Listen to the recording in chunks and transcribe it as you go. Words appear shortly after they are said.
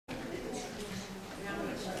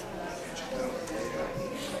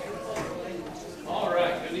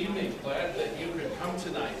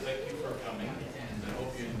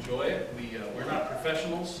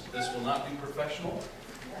not be professional.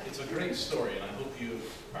 It's a great story, and I hope you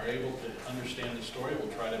are able to understand the story.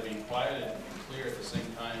 We'll try to be quiet and clear at the same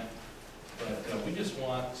time. But we just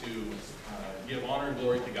want to give honor and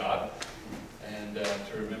glory to God and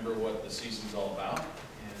to remember what the season's all about.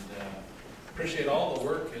 And appreciate all the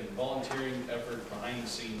work and volunteering effort behind the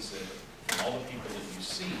scenes from all the people that you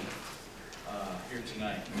see here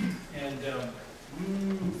tonight. And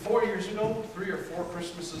 4 years ago, 3 or 4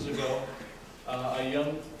 Christmases ago, a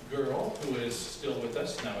young girl who is still with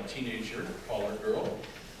us, now a teenager, call her girl,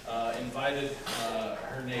 invited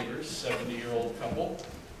her neighbors, 70-year-old couple,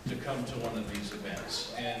 to come to one of these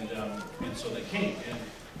events. And so they came. And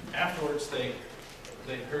afterwards, they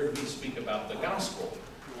heard me speak about the gospel,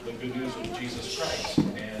 the good news of Jesus Christ.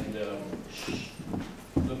 And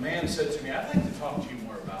the man said to me, I'd like to talk to you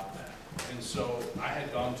more about that. And so I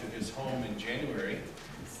had gone to his home in January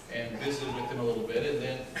and visited with him a little bit. And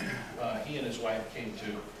then he and his wife came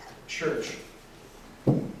to church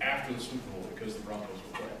after the Super Bowl because the Broncos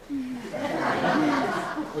were playing.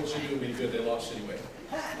 Which didn't do any good. They lost anyway.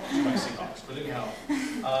 My Seahawks. But anyhow,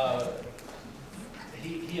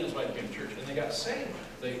 he and his wife came to church and they got saved.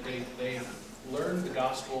 They learned the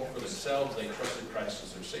gospel for themselves. They trusted Christ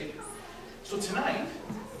as their Savior. So tonight,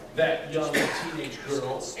 that young teenage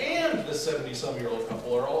girl and the 70-some-year-old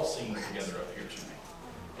couple are all singing together up here tonight.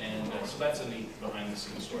 And so that's a neat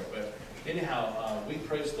behind-the-scenes story. But anyhow, we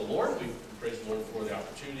praise the Lord. We praise the Lord for the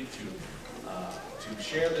opportunity to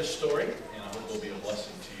share this story, and I hope it'll be a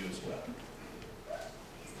blessing to you as well.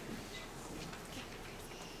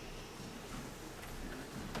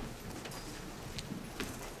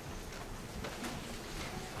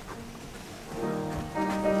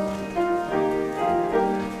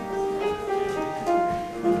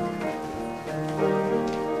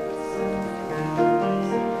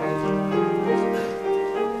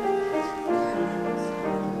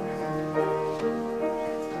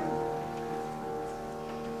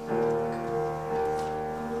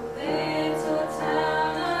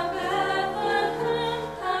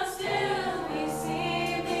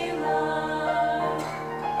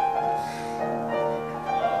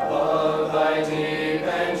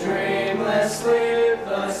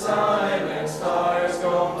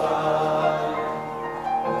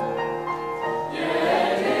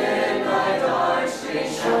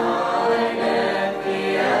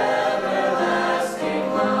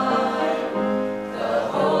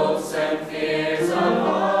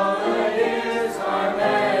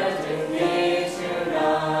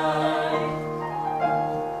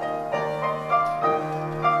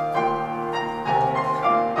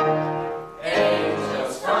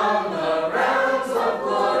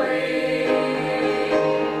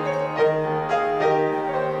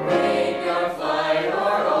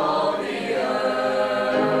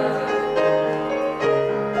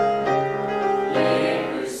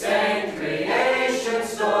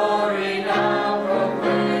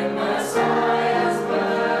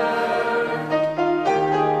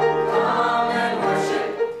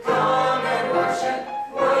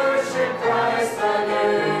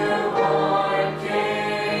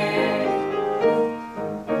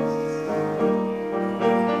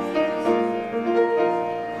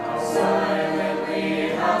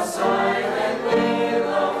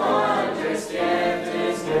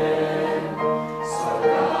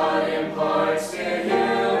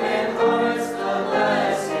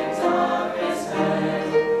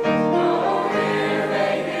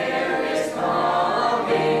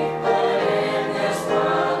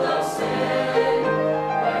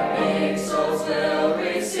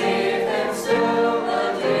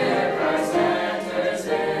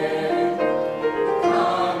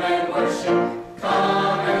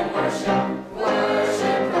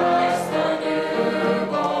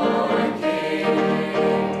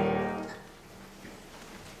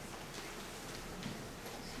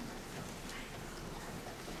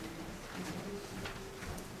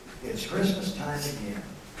 It's Christmas time again,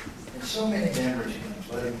 and so many memories come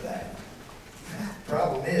flooding back. The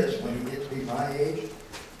problem is, when you get to be my age,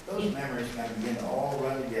 those memories kind of begin to all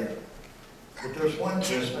run together. But there's one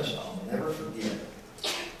Christmas I'll never forget.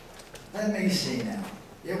 Let me see now.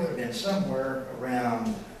 It would have been somewhere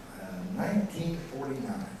around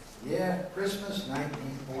 1949. Yeah, Christmas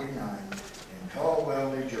 1949 in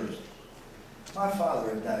Caldwell, New Jersey. My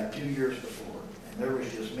father had died 2 years before, and there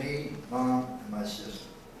was just me, Mom, and my sister.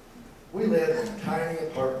 We lived in a tiny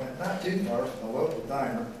apartment not too far from the local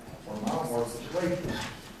diner where Mom worked as waitress.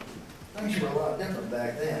 Things were a lot different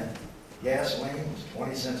back then. Gasoline was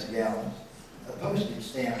 20 cents a gallon, a postage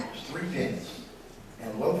stamp was 3 pennies,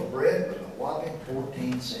 and a loaf of bread was a whopping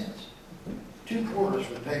 14 cents. 2 quarters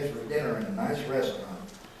would pay for a dinner in a nice restaurant,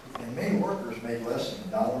 and many workers made less than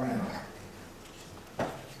 $1 an hour.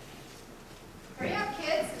 Hurry up,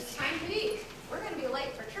 kids. It's time to eat. We're going to be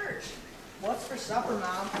late for church. What's for supper,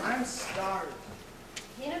 Mom? I'm starved.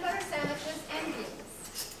 Peanut butter sandwiches and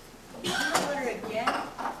beans. Peanut butter again?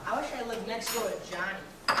 I wish I lived next door to Johnny.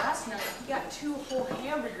 Last night, he got 2 whole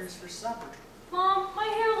hamburgers for supper. Mom, my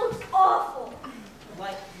hair looks awful.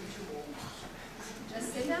 Like usual.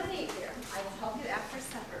 Just sit down and eat, dear. I will help you after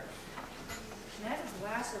supper. Can I have a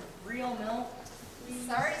glass of real milk, please?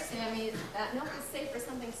 Sorry, Sammy. That milk is safe for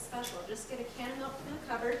something special. Just get a can of milk from the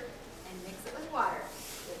cupboard and mix it with water.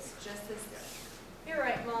 It's just as good. You're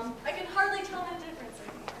right, Mom. I can hardly tell the difference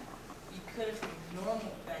anymore. You could have been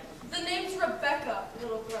normal, Becky. The name's Rebecca,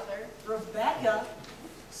 little brother. Rebecca?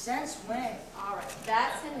 Since when? All right,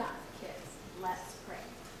 that's enough, kids. Let's pray.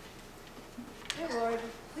 Dear Lord,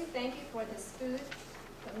 we thank you for this food,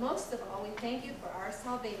 but most of all, we thank you for our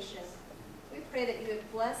salvation. We pray that you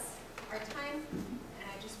would bless our time, and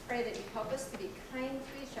I just pray that you help us to be kind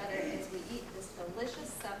to each other as we eat this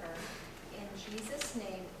delicious supper. In Jesus'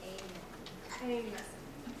 name, amen. Amen.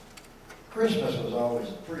 Christmas was always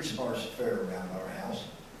a pretty sparse affair around our house,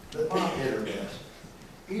 but Mom did her best.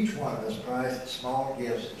 Each one of us prized the small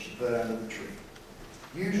gifts that she put under the tree.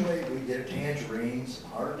 Usually we did tangerines,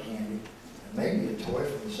 some hard candy, and maybe a toy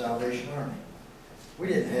from the Salvation Army. We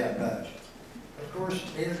didn't have much. Of course,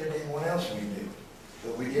 neither did anyone else we knew,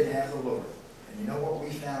 but we did have the Lord. And you know what we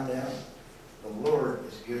found out? The Lord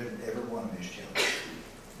is good to every one of his children.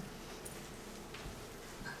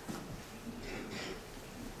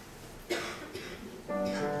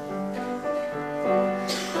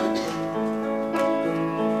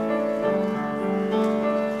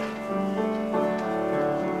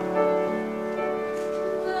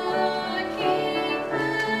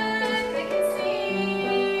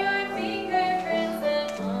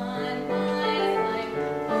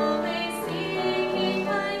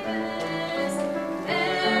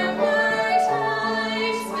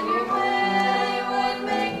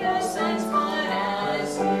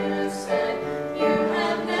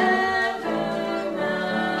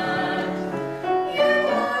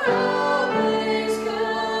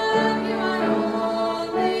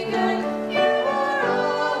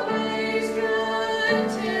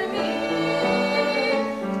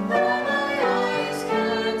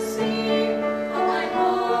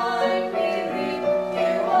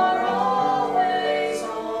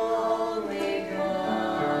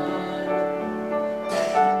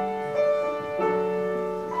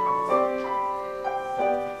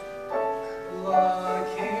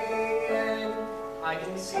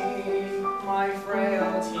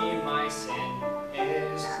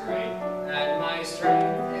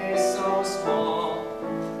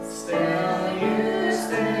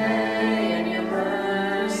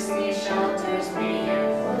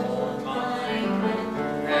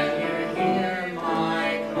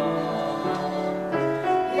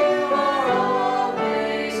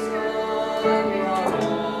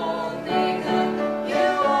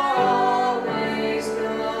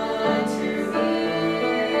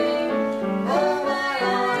 Oh, my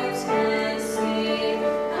eyes can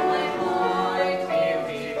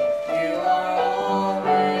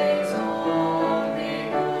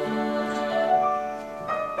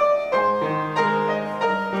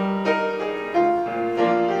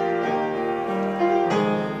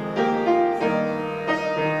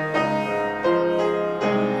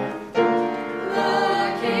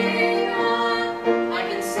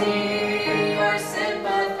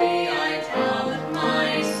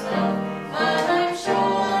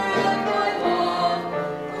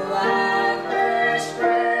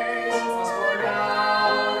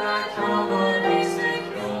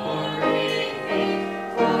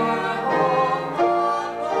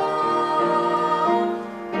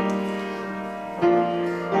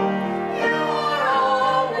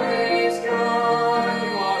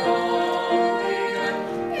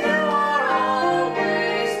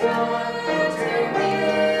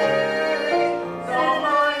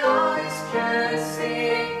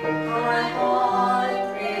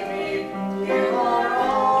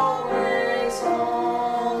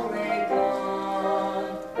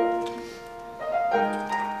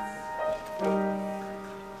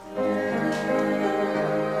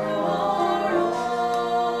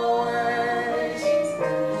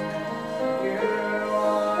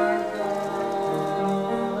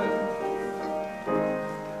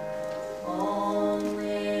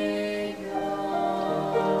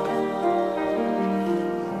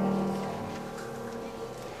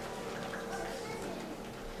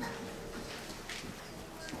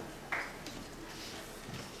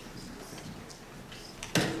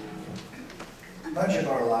Much of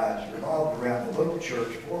our lives revolved around the little church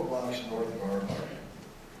 4 blocks north of our apartment.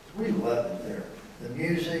 We loved it there. The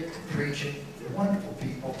music, the preaching, the wonderful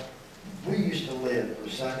people. We used to live for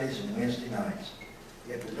Sundays and Wednesday nights.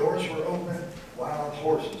 If the doors were open, wild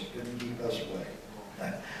horses couldn't keep us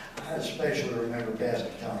away. I especially remember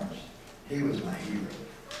Pastor Thomas. He was my hero.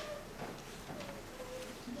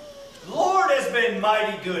 The Lord has been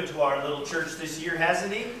mighty good to our little church this year,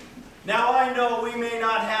 hasn't he? Now I know we may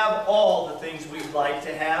not have all the things we'd like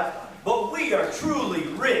to have, but we are truly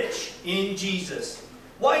rich in Jesus.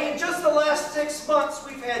 Why, in just the last 6 months,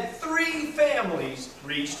 we've had 3 families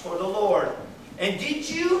reached for the Lord. And did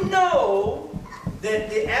you know that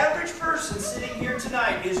the average person sitting here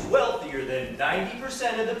tonight is wealthier than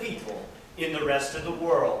 90% of the people in the rest of the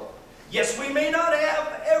world? Yes, we may not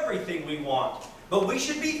have everything we want, but we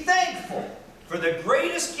should be thankful for the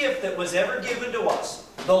greatest gift that was ever given to us.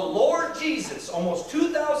 The Lord Jesus, almost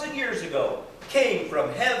 2,000 years ago, came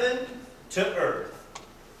from heaven to earth.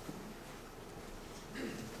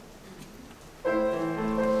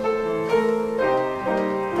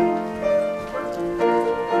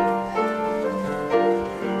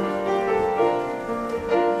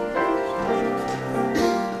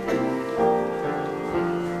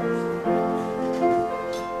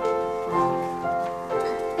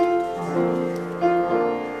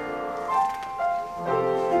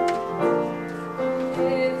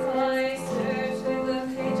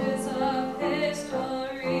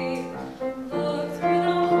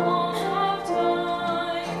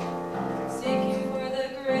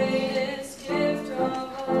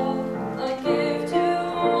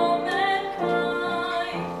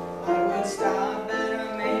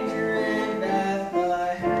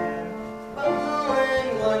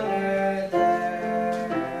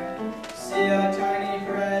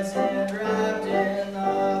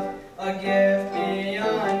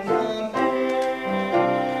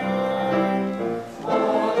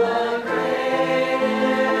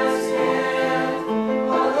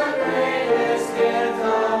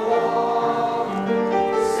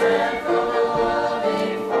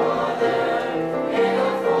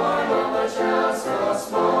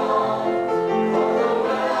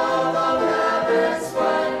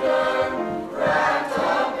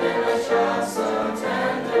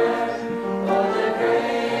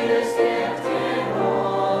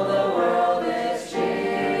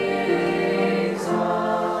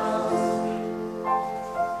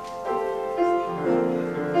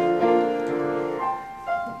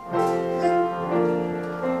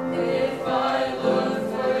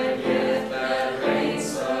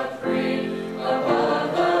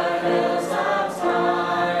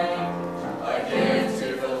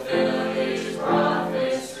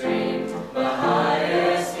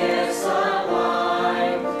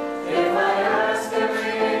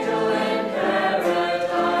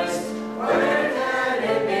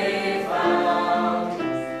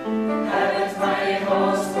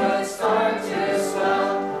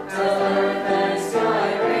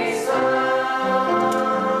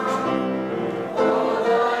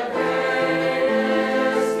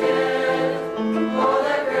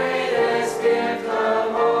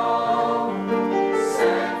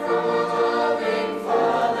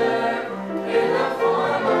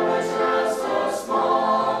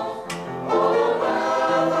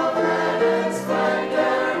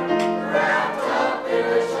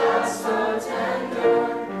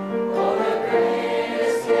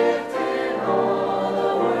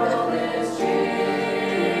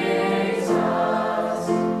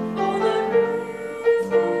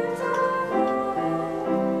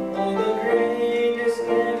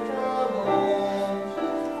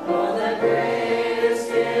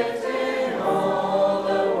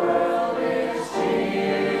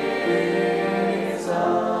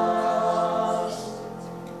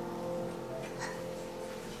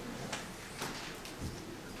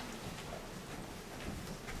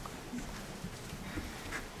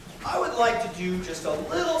 do just a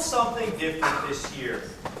little something different this year.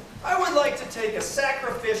 I would like to take a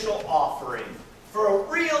sacrificial offering for a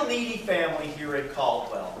real needy family here at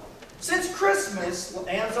Caldwell. Since Christmas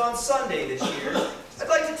lands on Sunday this year, I'd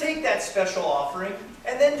like to take that special offering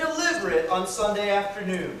and then deliver it on Sunday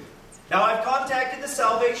afternoon. Now, I've contacted the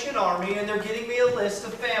Salvation Army, and they're getting me a list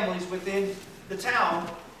of families within the town,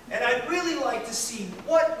 and I'd really like to see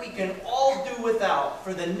what we can all do without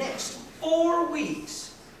for the next 4 weeks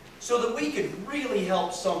so that we could really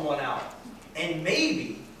help someone out. And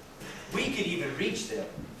maybe we could even reach them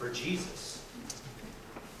for Jesus.